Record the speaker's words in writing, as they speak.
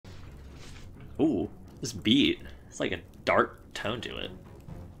Ooh, this beat. It's like a dark tone to it.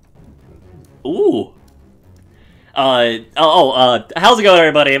 Ooh. How's it going,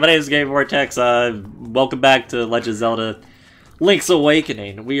 everybody? My name is Game Vortex. Welcome back to Legend of Zelda Link's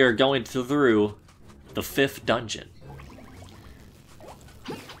Awakening. We are going through the 5th dungeon.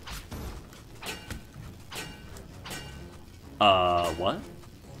 What?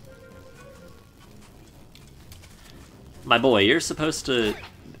 My boy, you're supposed to...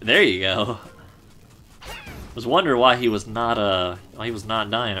 There you go. Was wondering why he was not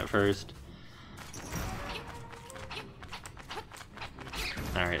dying at first.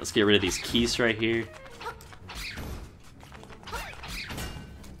 Alright, let's get rid of these keys right here.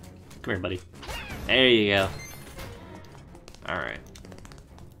 Come here, buddy. There you go. Alright.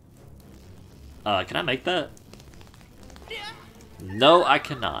 Can I make that? No, I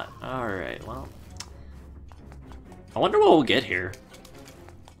cannot. Alright, well. I wonder what we'll get here.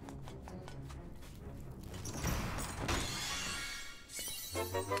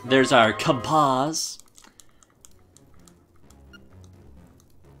 There's our compass.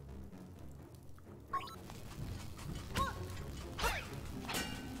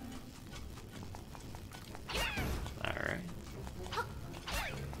 Alright.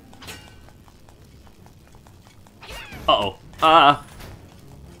 Uh-oh.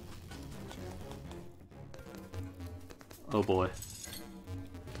 Oh boy.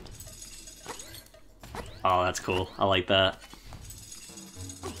 Oh, that's cool. I like that.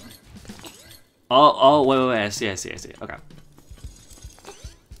 Wait, I see. Okay.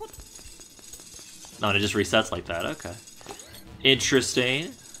 No, and it just resets like that, okay.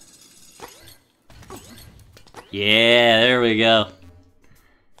 Interesting. Yeah, there we go.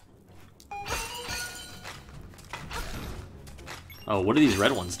 Oh, what do these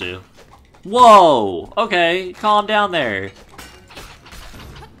red ones do? Whoa! Okay, calm down there.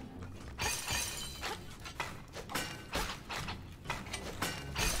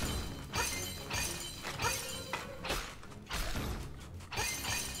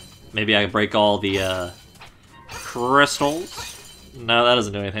 Maybe I can break all the crystals. No, that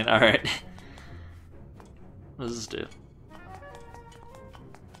doesn't do anything. Alright. What does this do?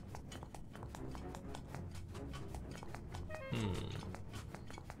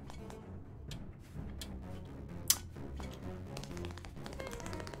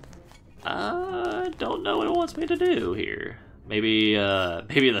 I don't know what it wants me to do here. Maybe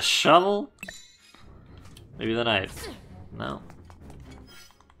the shovel? Maybe the knife? No.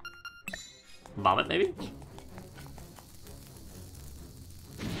 Vomit, maybe?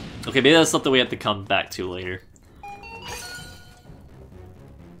 Okay, maybe that's something we have to come back to later.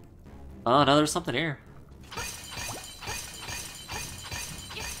 Oh, no, there's something here.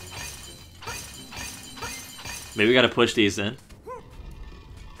 Maybe we gotta push these in.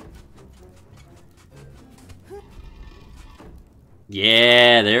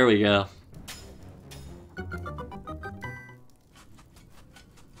 Yeah, there we go.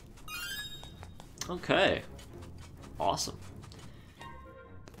 Okay. Awesome.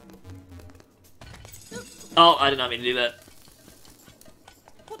 Oh, I did not mean to do that.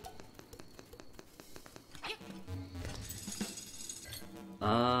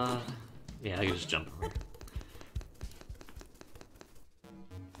 Yeah, I can just jump over.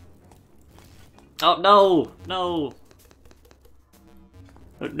 Oh, no! No!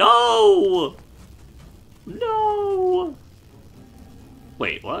 No! No!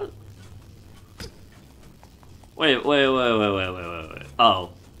 Wait, what? Wait. Oh,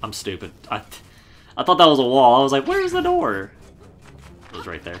 I'm stupid. I thought that was a wall. I was like, where's the door? It was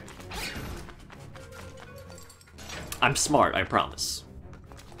right there. I'm smart, I promise.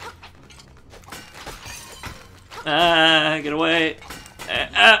 Get away.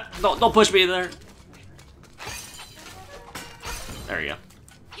 Don't push me there. There you go.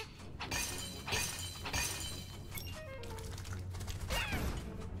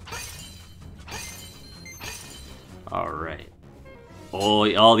 Alright. Oh,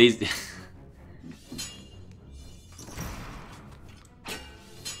 all these...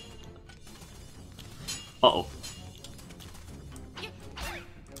 Uh-oh.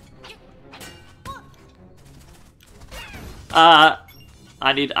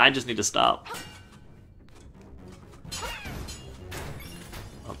 I just need to stop.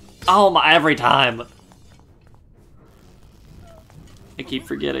 Oh my, every time! I keep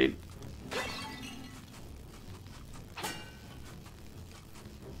forgetting.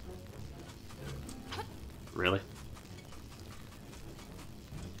 Really?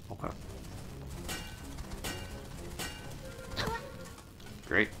 Okay.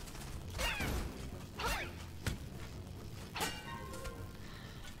 Great.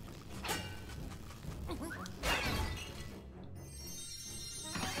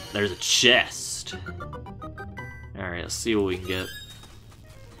 There's a chest. Alright, let's see what we can get.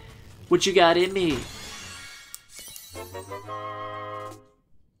 What you got in me?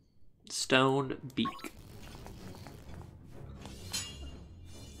 Stone beak.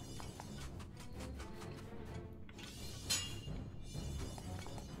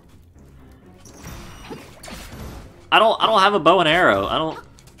 I don't have a bow and arrow. I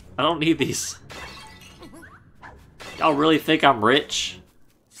don't need these. Y'all really think I'm rich?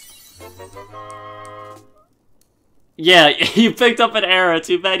 Yeah, you picked up an arrow.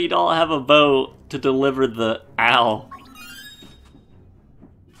 Too bad you don't have a bow to deliver the owl.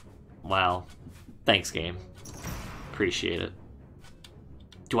 Wow. Thanks, game. Appreciate it.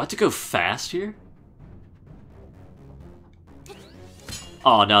 Do I have to go fast here?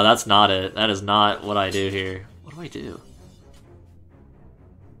 Oh, no, that's not it. That is not what I do here. What do I do?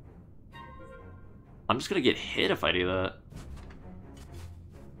 I'm just gonna get hit if I do that.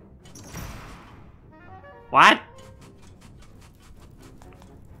 What?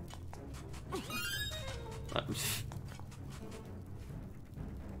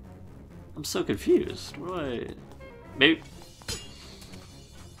 I'm so confused. What do I... Maybe...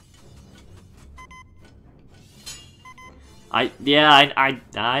 I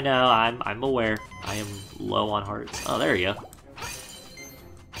know, I'm aware. I am low on hearts. Oh, there you go.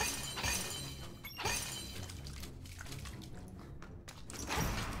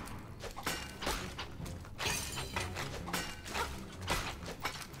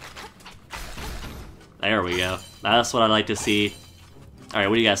 There we go. That's what I like to see. Alright,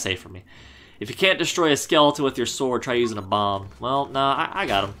 what do you guys say for me? If you can't destroy a skeleton with your sword, try using a bomb. Well, nah, I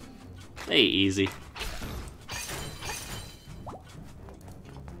got him. They easy.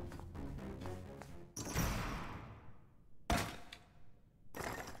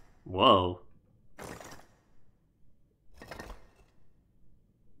 Whoa.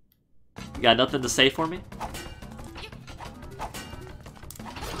 You got nothing to say for me?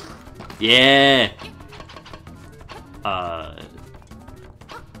 Yeah!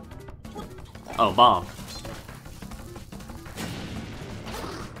 Oh, bomb.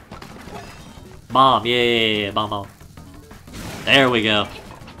 Bomb, yeah, bomb. There we go.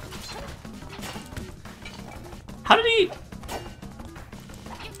 How did he...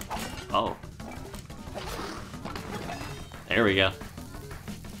 Oh. There we go.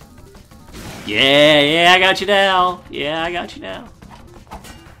 Yeah, I got you now. Yeah, I got you now.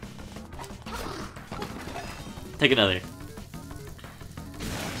 Take another.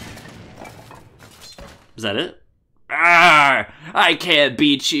 Is that it? Arr! I can't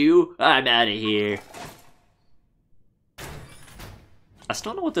beat you. I'm out of here. I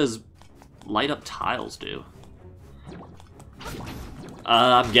still don't know what those light up tiles do.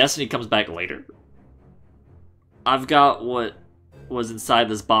 I'm guessing he comes back later. I've got what was inside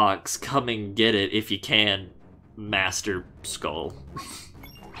this box. Come and get it if you can, Master Skull.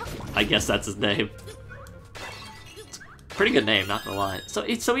 I guess that's his name. Pretty good name, not gonna lie. So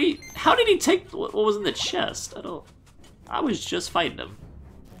he, how did he take what was in the chest? I was just fighting him.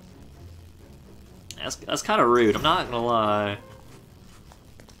 That's kind of rude. I'm not gonna lie.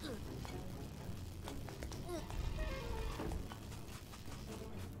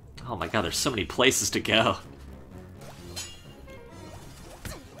 Oh my god, there's so many places to go.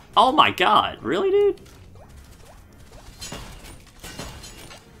 Oh my god, really, dude?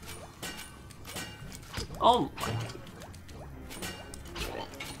 Oh my...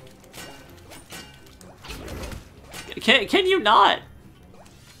 Can you not?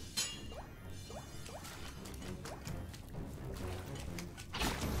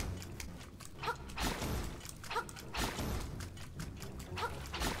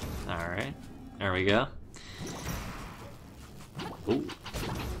 Alright, there we go. Ooh.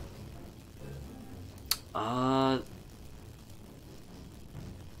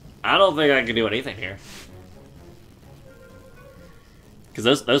 I don't think I can do anything here.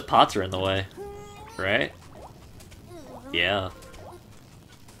 Because those pots are in the way, right? Yeah.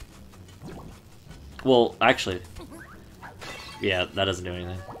 Well, actually, yeah, that doesn't do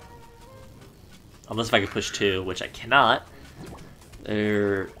anything. Unless if I could push 2, which I cannot.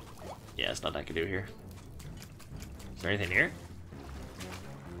 There... Yeah, it's nothing I can do here. Is there anything here?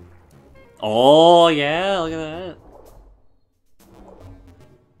 Oh, yeah, look at that.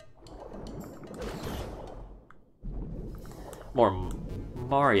 More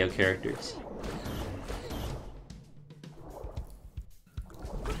Mario characters.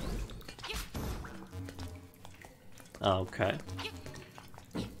 Okay.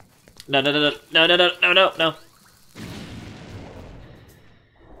 No.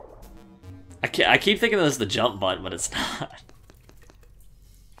 I keep thinking this is the jump button, but it's not.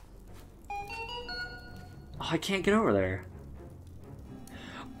 I can't get over there.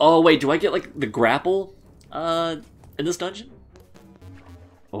 Oh, wait, do I get, like, the grapple, in this dungeon?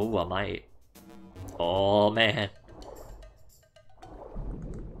 Oh, I might. Oh, man.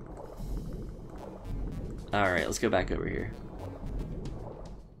 Alright, let's go back over here.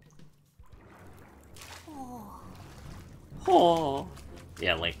 Oh.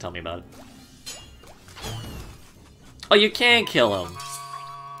 Yeah, Link, tell me about it. Oh, you can kill him!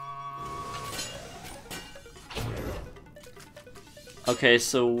 Okay,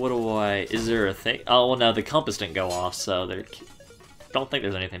 so what do I... Is there a thing? Oh, well, no, the compass didn't go off, so there... Don't think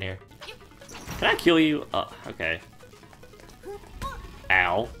there's anything here. Can I kill you? Oh, okay.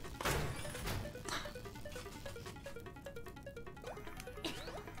 Ow.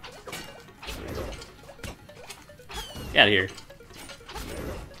 Get out of here.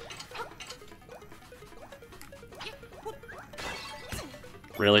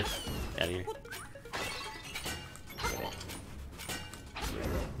 Really? Get out of here.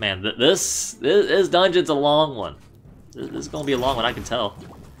 Man, this dungeon's a long one. This is gonna be a long one, I can tell.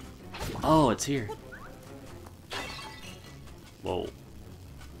 Oh, it's here. Whoa.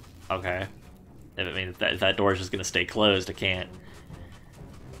 Okay. If that door is just gonna stay closed, I can't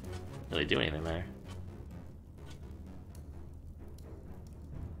really do anything there.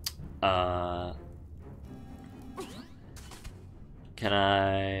 Can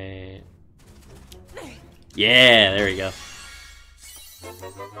I... Yeah, there we go.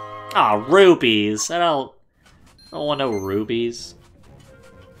 Ah, oh, rupees! I don't want no rubies.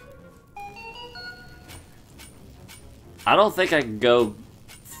 I don't think I can go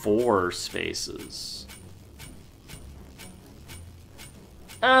 4 spaces.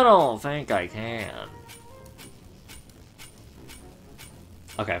 I don't think I can.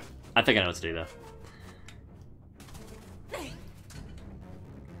 Okay, I think I know what to do though.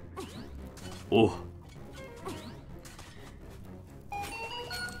 Ooh.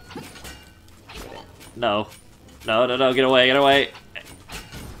 No. No, no, no, get away, get away.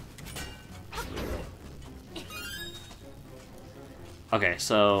 Okay,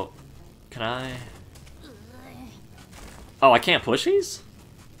 so... Can I... Oh, I can't push these?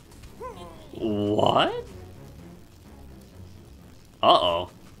 What? Uh-oh.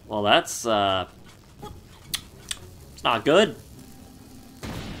 Well, that's, it's not good.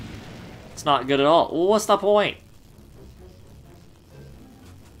 It's not good at all. What's the point?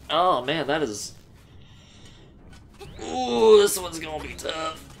 Oh, man, that is... Ooh, this one's gonna be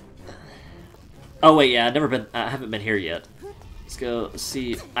tough. Oh, wait, yeah, I haven't been here yet. Let's go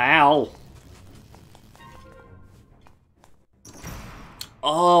see... Ow!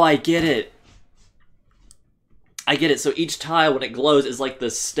 Oh, I get it. I get it. So each tile, when it glows, is like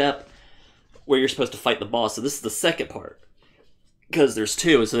the step where you're supposed to fight the boss. So this is the second part. Because there's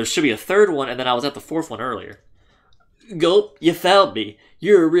 2, so there should be a 3rd one, and then I was at the 4th one earlier. Gulp, you found me.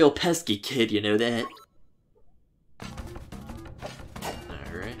 You're a real pesky kid, you know that.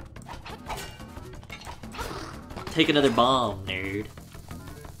 Alright. Take another bomb, nerd.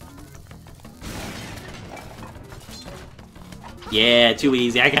 Yeah, too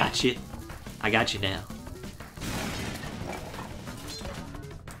easy. I got you. I got you now.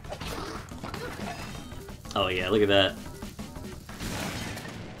 Oh yeah, look at that.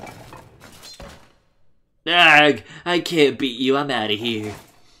 Ugh, I can't beat you. I'm out of here.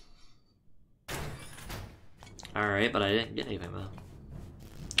 Alright, but I didn't get anything though.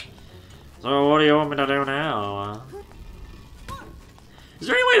 So what do you want me to do now? Is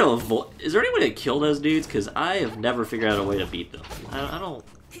there any way to avoid? Is there any way to kill those dudes? Because I have never figured out a way to beat them. I don't.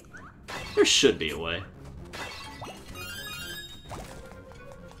 There should be a way.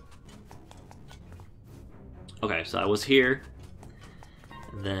 Okay, so I was here,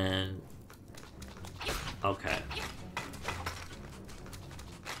 and then. Okay.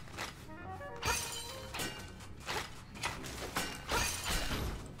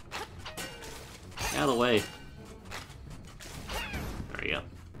 Out of the way. There we go.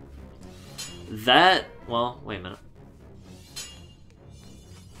 That, well, wait a minute.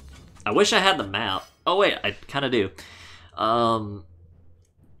 I wish I had the map. Oh wait, I kind of do.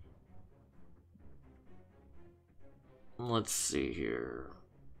 Let's see here.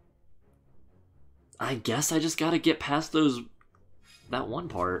 I guess I just gotta get past that one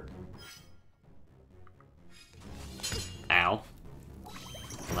part. Ow.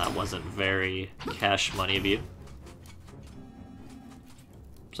 Well, that wasn't very cash money of you.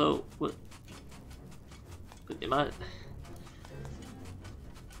 So, what? Am I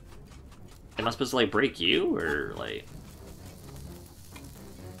supposed to, like, break you, or, like...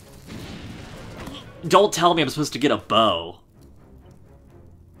 Don't tell me I'm supposed to get a bow.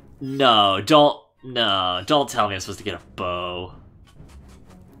 No, don't... No, don't tell me I'm supposed to get a bow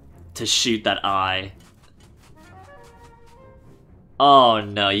to shoot that eye. Oh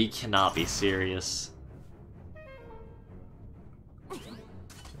no, you cannot be serious.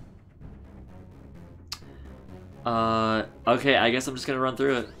 Okay, I guess I'm just gonna run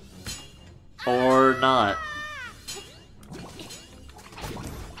through it. Or not.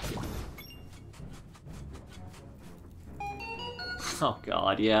 Oh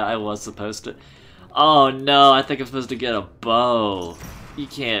god, yeah, I was supposed to. Oh no, I think I'm supposed to get a bow. You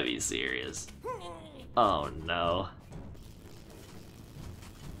can't be serious. Oh no.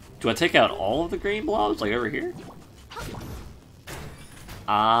 Do I take out all of the green blobs, like over here?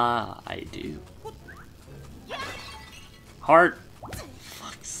 Ah, I do. Heart.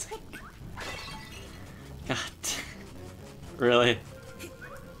 Fuck's sake. God. Really?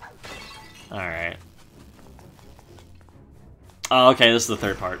 Alright. Oh, okay, this is the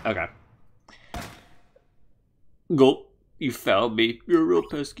third part. Okay. Gulp. You found me. You're a real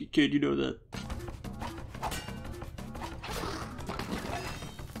pesky kid, you know that.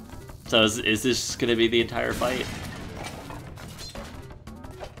 So is this gonna be the entire fight?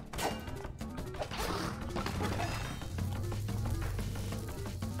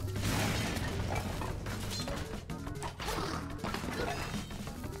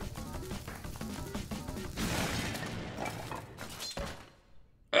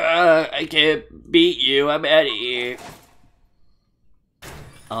 I can't beat you. I'm out of here.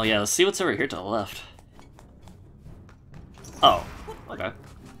 Oh yeah, let's see what's over here to the left. Oh, okay.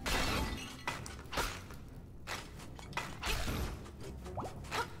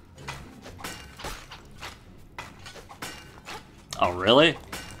 Oh really?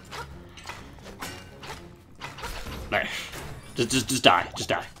 There. Just die. Just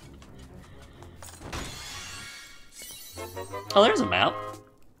die. Oh, there's a map.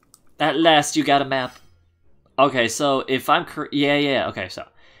 At last, you got a map. Okay, so if I'm yeah. Okay, so,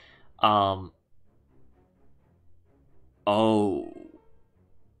 oh,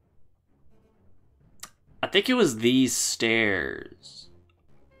 I think it was these stairs.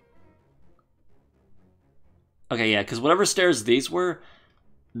 Okay, yeah, because whatever stairs these were,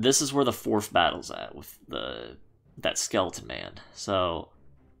 this is where the fourth battle's at with that skeleton man. So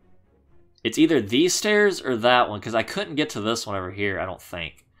it's either these stairs or that one, because I couldn't get to this one over here, I don't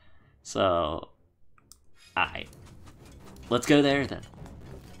think. So, alright. Let's go there then.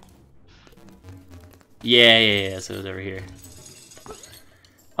 Yeah, so it was over here.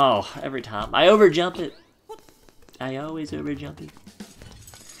 Oh, every time. I overjump it. I always overjump it.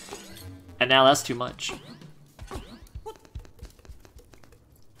 And now that's too much.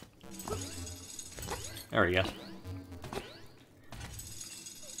 There we go.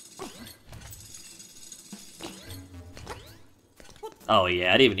 Oh yeah,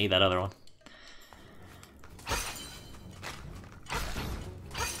 I didn't even need that other one.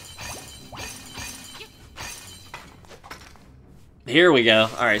 Here we go.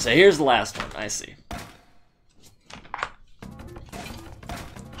 Alright, so here's the last one. I see.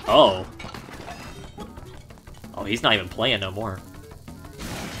 Oh. Oh, he's not even playing no more.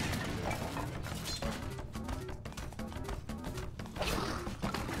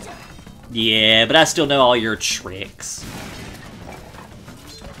 Yeah, but I still know all your tricks.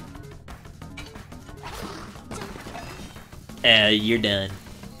 You're done.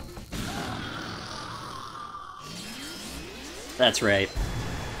 That's right.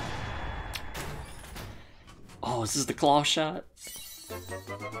 Oh, is this the claw shot?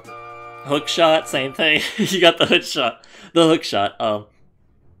 Hook shot, same thing. You got the hook shot. The hook shot.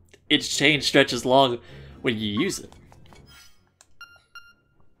 Its chain stretches long when you use it.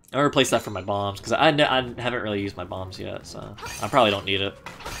 I'll replace that for my bombs, because I haven't really used my bombs yet, so I probably don't need it.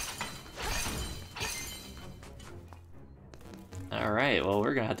 Alright, well,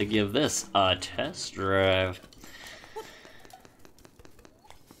 we're gonna have to give this a test drive.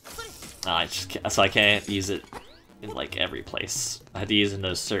 So I can't use it in, like, every place. I had to use it in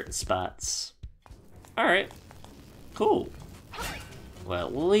those certain spots. Alright. Cool. Well,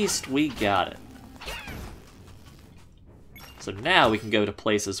 at least we got it. So now we can go to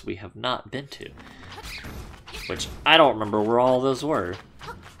places we have not been to. Which, I don't remember where all those were.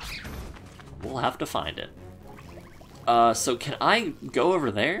 We'll have to find it. So can I go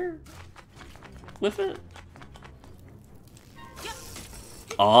over there? With it?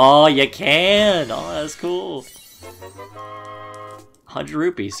 Oh, you can! Oh, that's cool. 100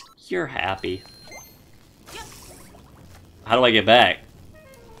 rupees. You're happy. How do I get back?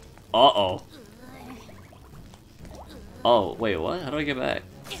 Uh-oh. Oh, wait, what? How do I get back?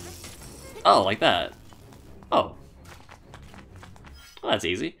 Oh, like that. Oh. Well, that's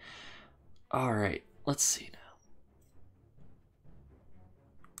easy. Alright, let's see now.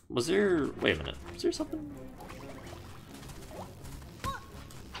 Was there... Wait a minute. Was there something...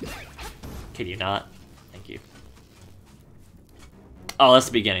 Can you not? Thank you. Oh, that's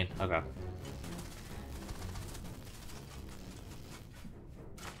the beginning. Okay.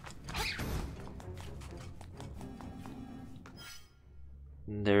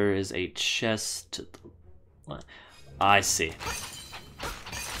 There is a chest to the... What? I see.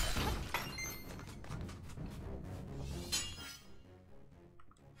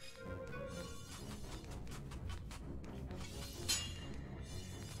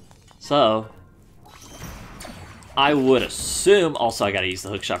 So, I would assume... Also, I gotta use the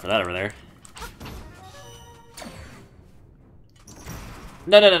hook shot for that over there.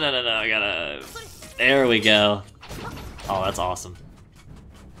 No, I gotta... There we go. Oh, that's awesome.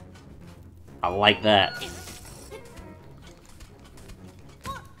 I like that.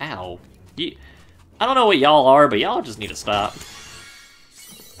 Ow. I don't know what y'all are, but y'all just need to stop.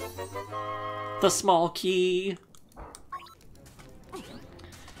 The small key.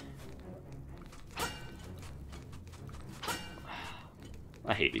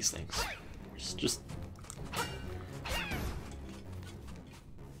 I hate these things. Just...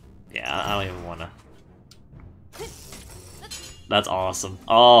 Yeah, I don't even wanna... That's awesome.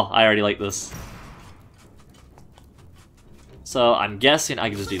 Oh, I already like this. So, I'm guessing I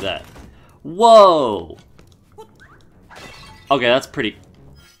can just do that. Whoa! Okay, that's pretty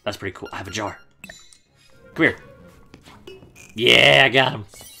cool. I have a jar. Come here. Yeah, I got him.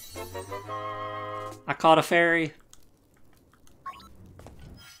 I caught a fairy.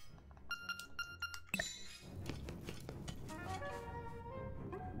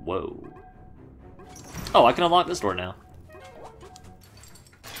 Whoa. Oh, I can unlock this door now.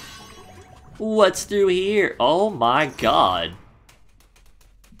 What's through here? Oh my god.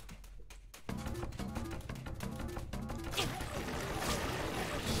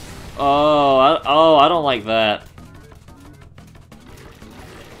 Oh, I don't like that.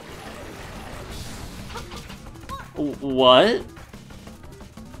 What?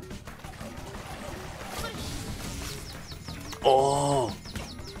 Oh.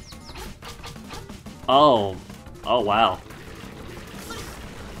 Oh. Oh, wow.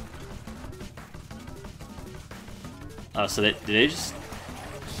 Oh, so did they just...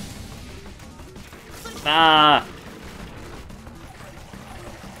 Ah!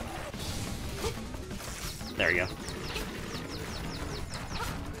 There we go.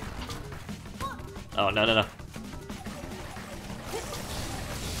 Oh, no.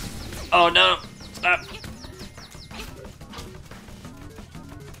 Oh, no! Stop!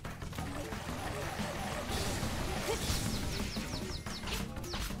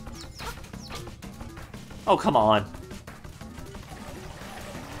 Oh, come on.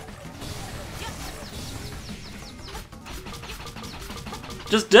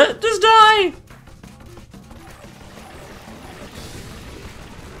 Just die!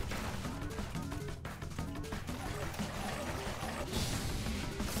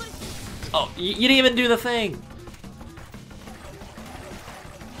 Oh, you didn't even do the thing!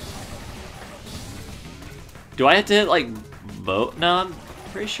 Do I have to hit, like, both? No, I'm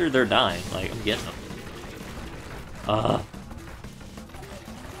pretty sure they're dying. Like, I'm getting them.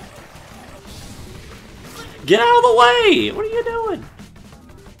 Get out of the way! What are you doing?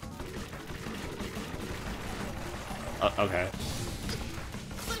 Okay.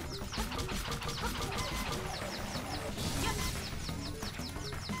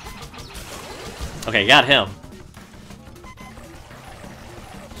 Okay, got him.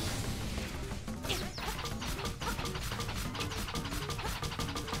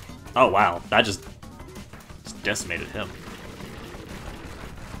 Oh wow, that just decimated him.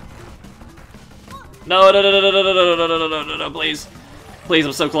 No, please. Please,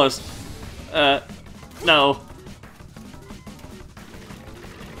 I'm so close. No.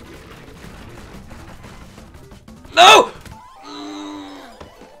 No!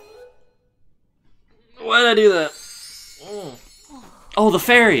 Why did I do that? Oh, the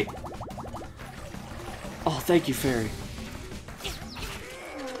fairy! Oh, thank you, fairy.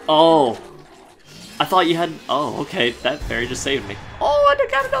 Oh. I thought you had... Oh, okay. That fairy just saved me. Oh, I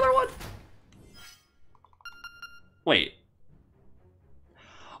got another one! Wait.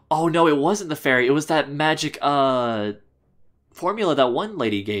 Oh, no, it wasn't the fairy. It was that magic, formula that one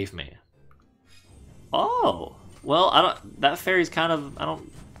lady gave me. Oh. Well, I don't... That fairy's kind of... I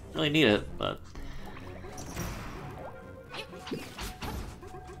don't really need it, but...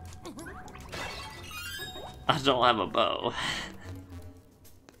 I don't have a bow.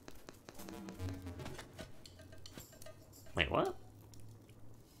 Wait, what?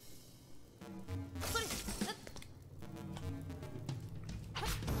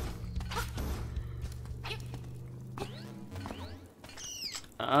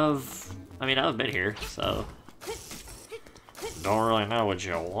 I mean, I've been here, so don't really know what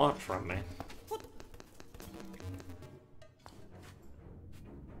you want from me.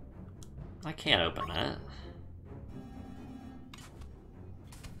 I can't open that.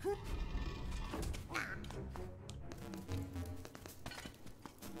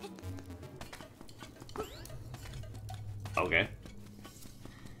 Okay.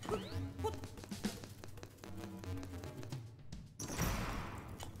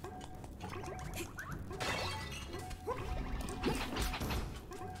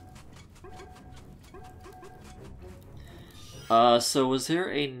 So was there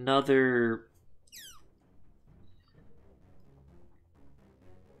another...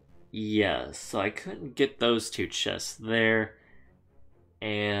 Yes, so I couldn't get those two chests there,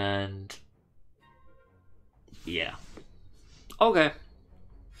 and... Yeah. Okay.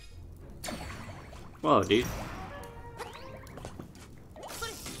 Whoa, dude.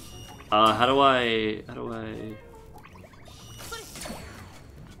 How do I...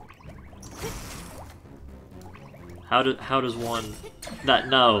 How does one...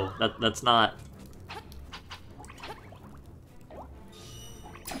 No, that's not...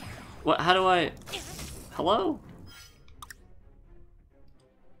 What, how do I... Hello?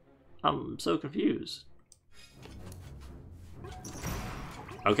 I'm so confused.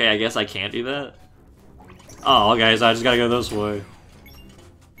 Okay, I guess I can't do that. Oh, okay, so I just gotta go this way.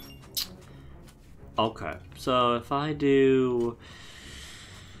 Okay, so if I do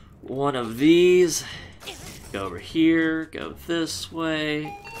one of these, go over here, go this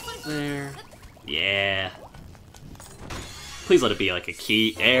way, there, yeah. Please let it be like a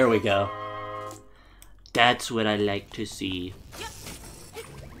key. There we go. That's what I like to see.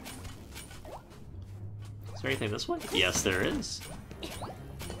 Is there anything this way? Yes, there is.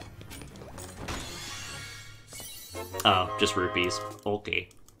 Oh, just rupees. Okay.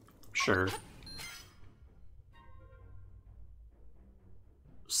 Sure.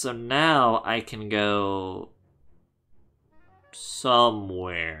 So now I can go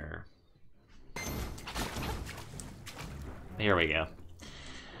somewhere. Here we go.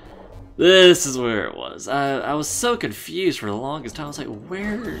 This is where it was. I was so confused for the longest time. I was like,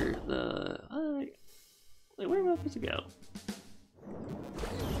 where the... Like, where am I supposed to go?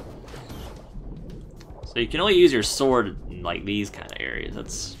 So you can only use your sword in like these kind of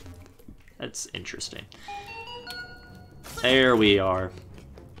areas. That's interesting. There we are.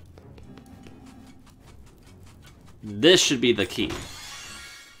 This should be the key.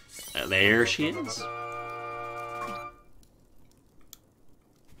 There she is.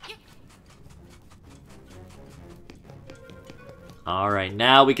 Alright,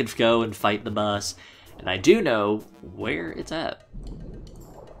 now we can go and fight the boss. And I do know where it's at.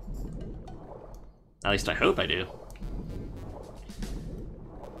 At least I hope I do.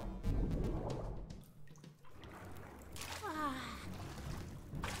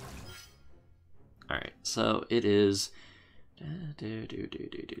 Alright, so it is...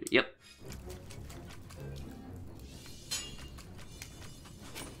 Yep.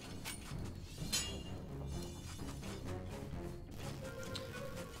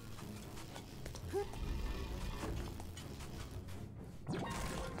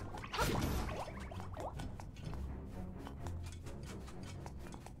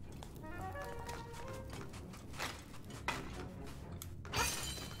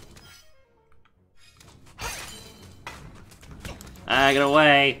 Get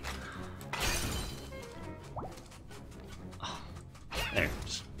away! Oh, there,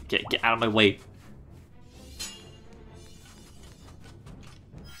 just get out of my way.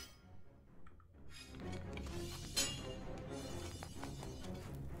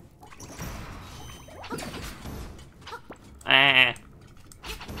 Ah.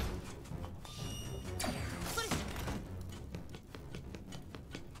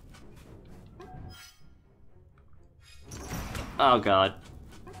 Oh god.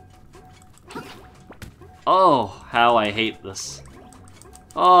 Oh, how I hate this.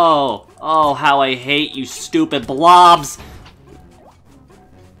 Oh, how I hate you stupid blobs!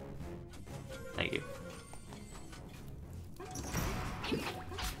 Thank you.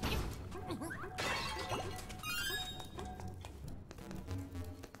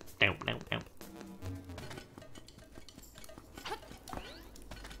 Down.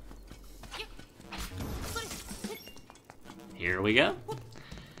 Here we go.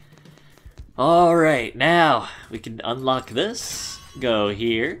 Alright, now we can unlock this. Go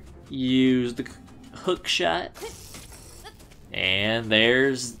here, use the hook shot, and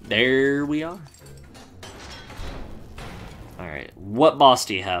there we are. Alright, what boss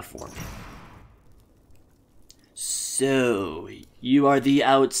do you have for me? So, you are the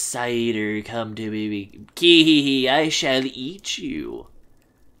outsider, come to me. Kee, I shall eat you.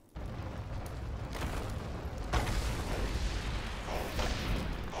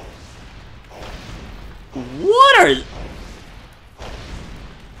 What are...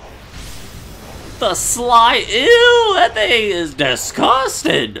 The sly... Ew, that thing is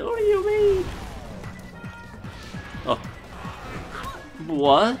disgusting. What do you mean? Oh.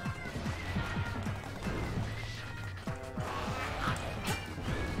 What?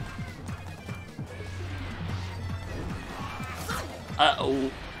 Uh-oh.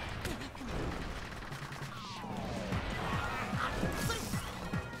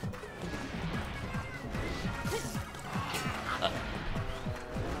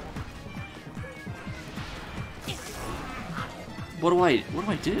 What do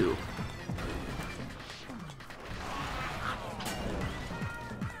I do?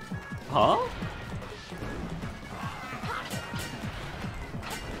 Huh?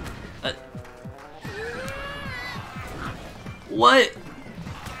 What? What?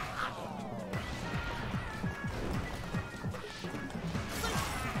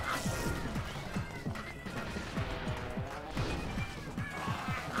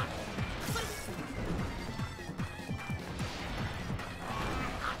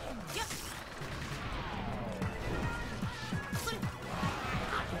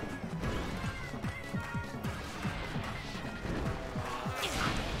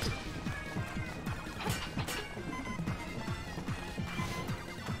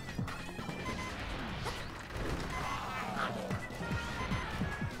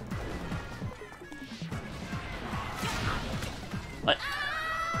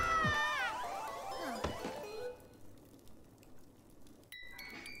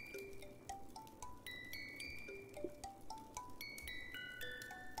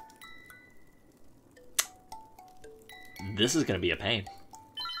 This is gonna be a pain.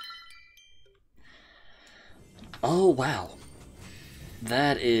 Oh, wow.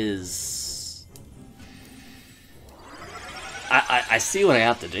 That is... I see what I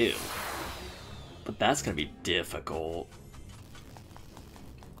have to do. But that's gonna be difficult.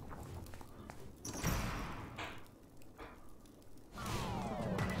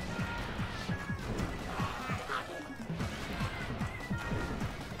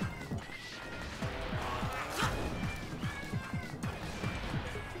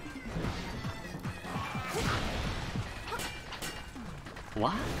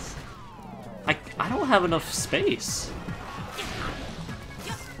 What? I don't have enough space.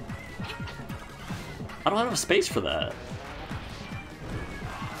 I don't have enough space for that.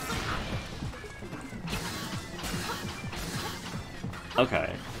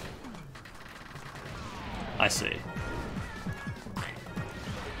 Okay. I see.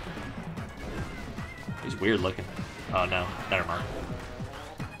 He's weird looking. Oh no, never mind.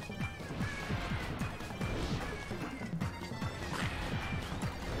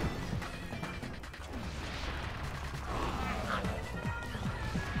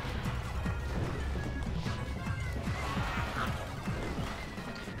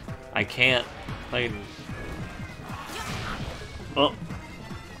 I can't play. Oh.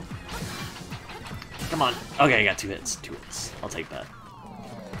 Come on. Okay, I got 2 hits. 2 hits. I'll take that.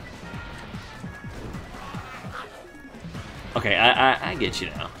 Okay, I get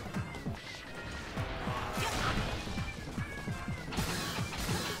you now.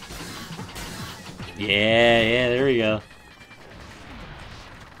 Yeah, there we go.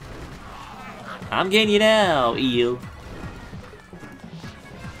 I'm getting you now, EEL.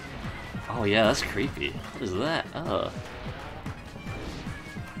 Oh yeah, that's creepy. What is that? Oh.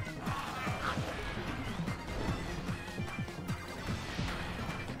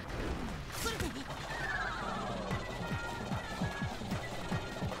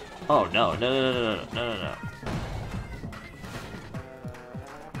 Oh no, no.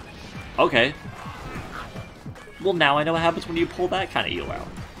 Okay. Well, now I know what happens when you pull that kind of eel out.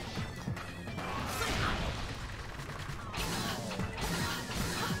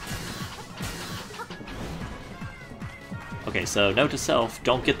 Okay, so note to self,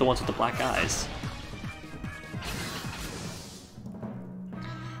 don't get the ones with the black eyes.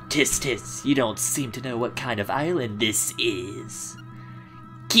 Tis tis, you don't seem to know what kind of island this is.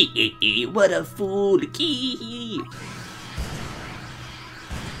 Kee, what a fool, kee.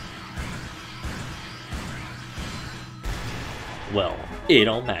 Well, it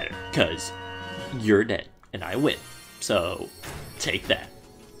don't matter, cause you're dead, and I win. So, take that.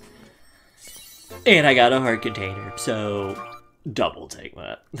 And I got a heart container, so double take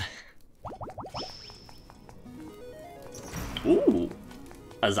that. Ooh,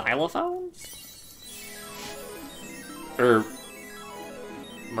 a xylophone? Or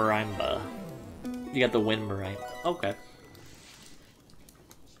marimba. You got the wind marimba. Okay.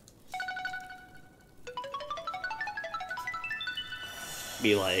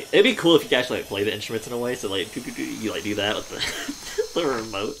 Be like, it'd be cool if you could actually like, play the instruments in a way. So like, you like do that with the the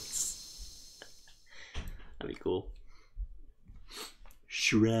remotes. That'd be cool.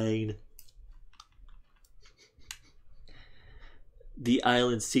 Shrine. The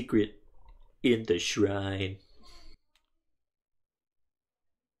island secret in the shrine.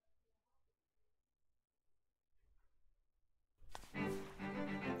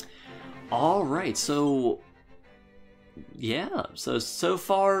 Alright, so yeah, so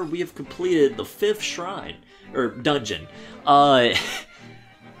far we have completed the 5th shrine, or dungeon. Well,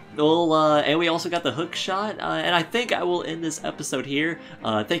 and we also got the hook shot, and I think I will end this episode here.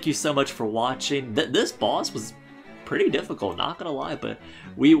 Thank you so much for watching. This boss was pretty difficult, not gonna lie, but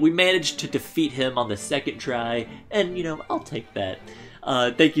we managed to defeat him on the 2nd try, and you know, I'll take that.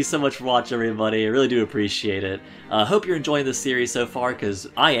 Thank you so much for watching, everybody. I really do appreciate it. Hope you're enjoying this series so far, because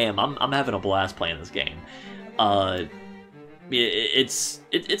I am. I'm having a blast playing this game. It's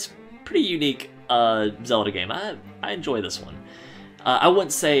pretty unique Zelda game. I enjoy this one. I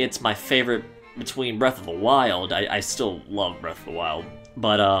wouldn't say it's my favorite between Breath of the Wild. I still love Breath of the Wild,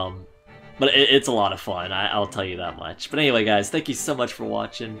 but it's a lot of fun. I'll tell you that much. But anyway, guys, thank you so much for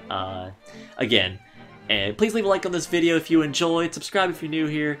watching again, and please leave a like on this video if you enjoyed. Subscribe if you're new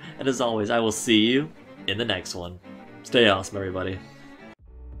here, and as always, I will see you in the next one. Stay awesome, everybody.